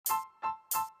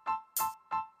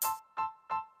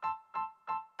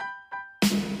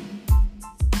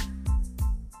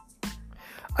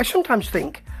I sometimes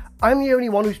think I'm the only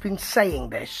one who's been saying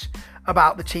this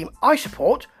about the team I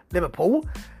support, Liverpool,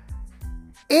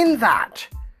 in that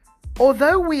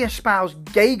although we espouse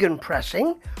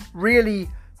gegenpressing, really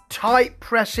tight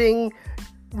pressing,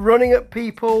 running at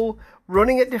people,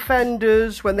 running at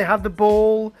defenders when they have the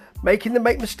ball, making them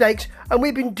make mistakes, and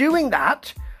we've been doing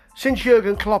that since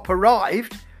Jurgen Klopp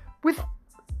arrived with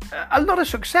a lot of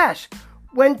success.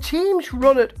 When teams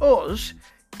run at us,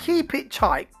 keep it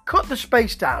tight, cut the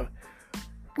space down.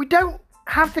 We don't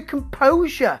have the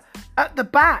composure at the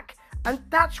back, and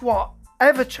that's what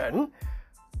Everton,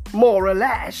 more or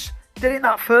less, did in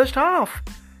that first half.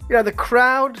 You know, the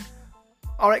crowd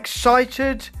are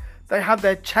excited, they have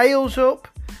their tails up.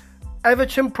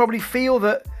 Everton probably feel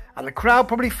that, and the crowd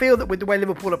probably feel that with the way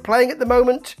Liverpool are playing at the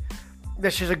moment,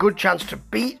 this is a good chance to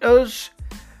beat us.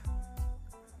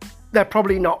 They're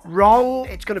probably not wrong.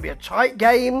 It's going to be a tight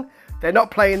game. They're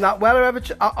not playing that well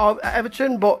at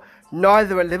Everton, but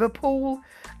neither are Liverpool.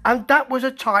 And that was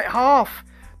a tight half.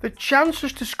 The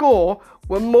chances to score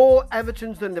were more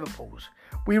Everton's than Liverpool's.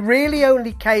 We really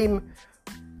only came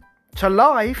to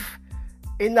life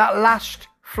in that last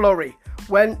flurry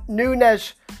when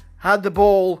Núñez had the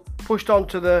ball pushed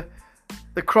onto the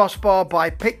crossbar by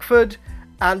Pickford,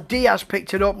 and Diaz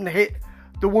picked it up and hit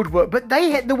the woodwork. But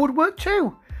they hit the woodwork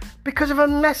too because of a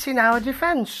mess in our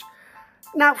defence.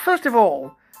 Now, first of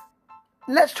all,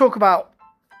 let's talk about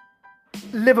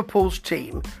Liverpool's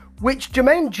team, which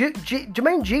Jermaine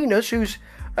Genius, who's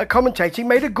commentating,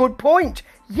 made a good point.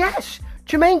 Yes,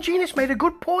 Jermaine Genius made a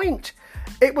good point.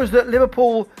 It was that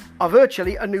Liverpool are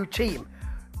virtually a new team.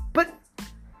 But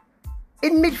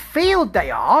in midfield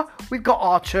they are. We've got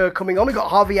Arthur coming on. We've got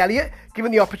Harvey Elliott,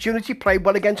 given the opportunity, played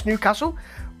well against Newcastle.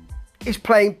 Is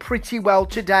playing pretty well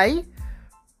today.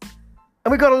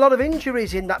 And we've got a lot of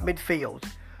injuries in that midfield.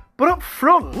 But up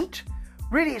front,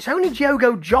 really, it's only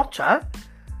Diogo Jota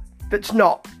that's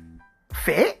not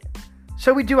fit.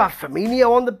 So we do have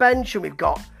Firmino on the bench, and we've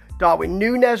got Darwin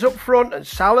Núñez up front and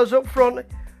Salah's up front.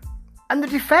 And the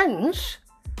defence,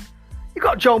 you've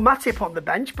got Joel Matip on the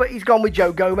bench, but he's gone with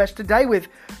Joe Gomez today with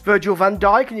Virgil van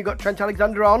Dijk, and you've got Trent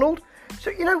Alexander-Arnold.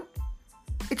 So, you know,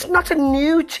 it's not a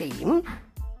new team,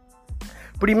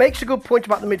 but he makes a good point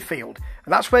about the midfield.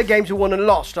 And that's where games are won and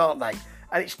lost, aren't they?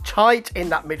 And it's tight in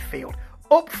that midfield.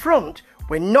 Up front,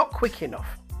 we're not quick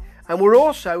enough. And we're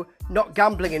also not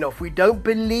gambling enough. We don't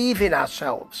believe in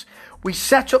ourselves. We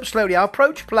set up slowly. Our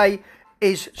approach play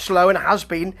is slow and has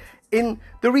been in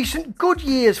the recent good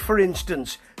years, for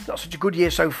instance. Not such a good year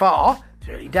so far, it's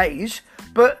early days,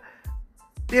 but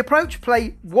the approach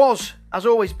play has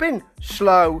always been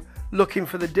slow, looking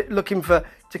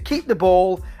to keep the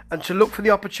ball and to look for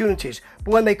the opportunities.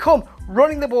 But when they come,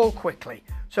 running the ball quickly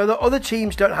so that other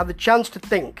teams don't have the chance to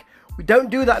think. We don't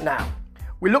do that now.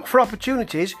 We look for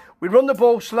opportunities, we run the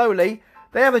ball slowly,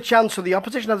 they have a chance, or the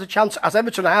opposition has a chance, as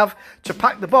Everton have, to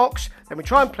pack the box, then we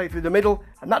try and play through the middle,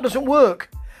 and that doesn't work.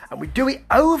 And we do it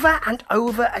over and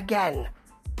over again.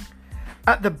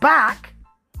 At the back,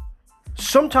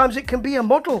 sometimes it can be a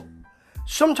muddle.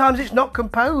 Sometimes it's not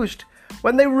composed.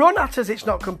 When they run at us, it's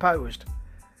not composed.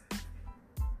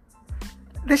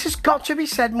 This has got to be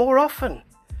said more often.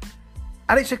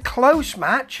 And it's a close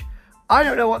match. I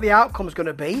don't know what the outcome's going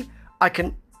to be. I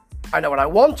know what I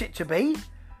want it to be.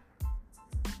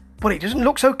 But it doesn't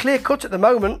look so clear-cut at the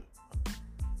moment.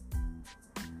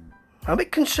 I'm a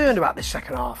bit concerned about this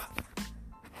second half.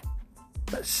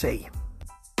 Let's see.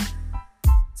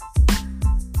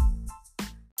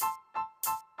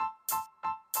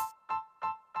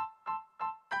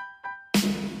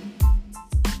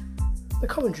 The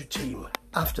commentary team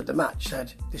after the match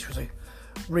said this was a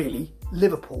really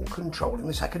Liverpool controlling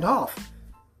the second half.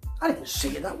 I didn't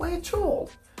see it that way at all.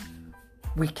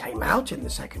 We came out in the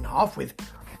second half with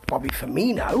Bobby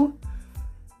Firmino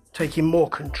taking more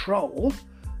control,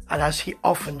 and as he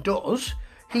often does,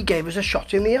 he gave us a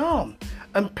shot in the arm.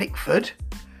 And Pickford,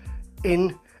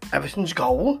 in Everton's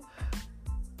goal,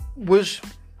 was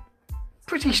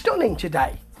pretty stunning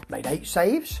today. Made 8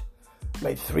 saves,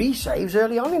 made 3 saves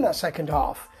early on in that second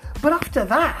half. But after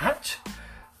that,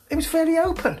 it was fairly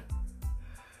open.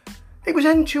 It was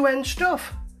end-to-end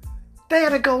stuff. They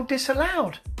had a goal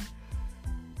disallowed.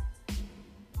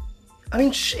 I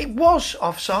mean, it was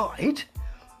offside,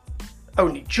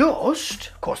 only just.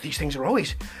 Of course, these things are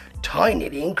always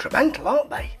tinily incremental, aren't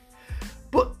they?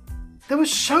 But there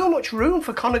was so much room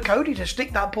for Conor Coady to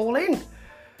stick that ball in.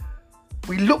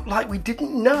 We looked like we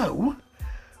didn't know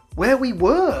where we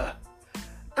were.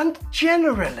 And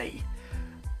generally,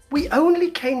 we only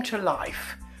came to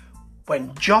life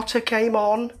when Jota came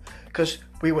on, because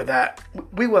we were there.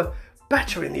 We were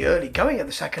better in the early going of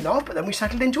the second half, but then we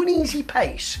settled into an easy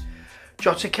pace.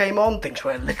 Jota came on, things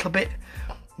were a little bit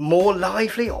more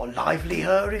lively, or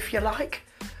livelier if you like.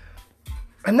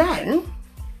 And then,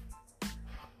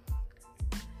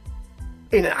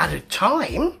 in added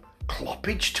time,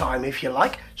 cloppage time if you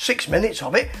like, 6 minutes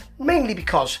of it, mainly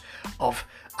because of,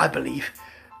 I believe,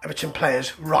 Everton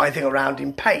players writhing around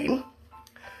in pain,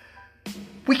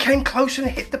 we came close and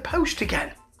hit the post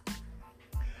again.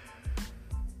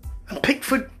 And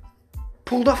Pickford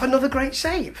pulled off another great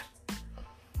save.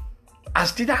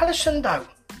 As did Alisson though.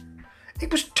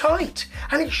 It was tight,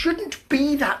 and it shouldn't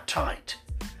be that tight.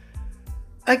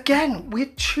 Again,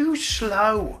 we're too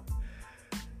slow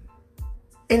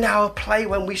in our play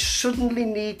when we suddenly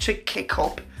need to kick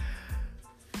up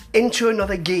into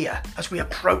another gear as we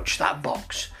approach that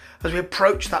box, as we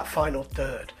approach that final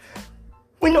third.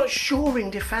 We're not sure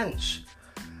in defence.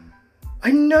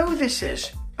 I know this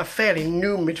is a fairly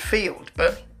new midfield,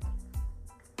 but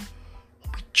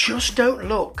we just don't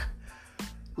look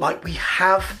like we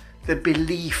have the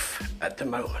belief at the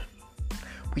moment.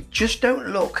 We just don't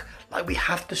look like we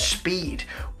have the speed.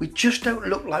 We just don't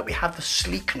look like we have the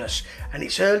sleekness. And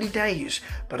it's early days,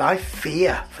 but I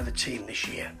fear for the team this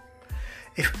year.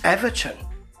 If Everton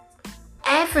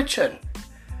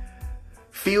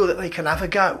feel that they can have a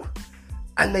go,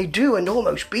 and they do and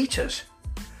almost beat us,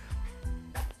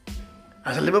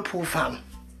 as a Liverpool fan,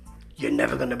 you're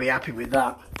never going to be happy with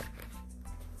that.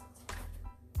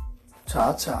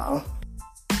 Ta-ta.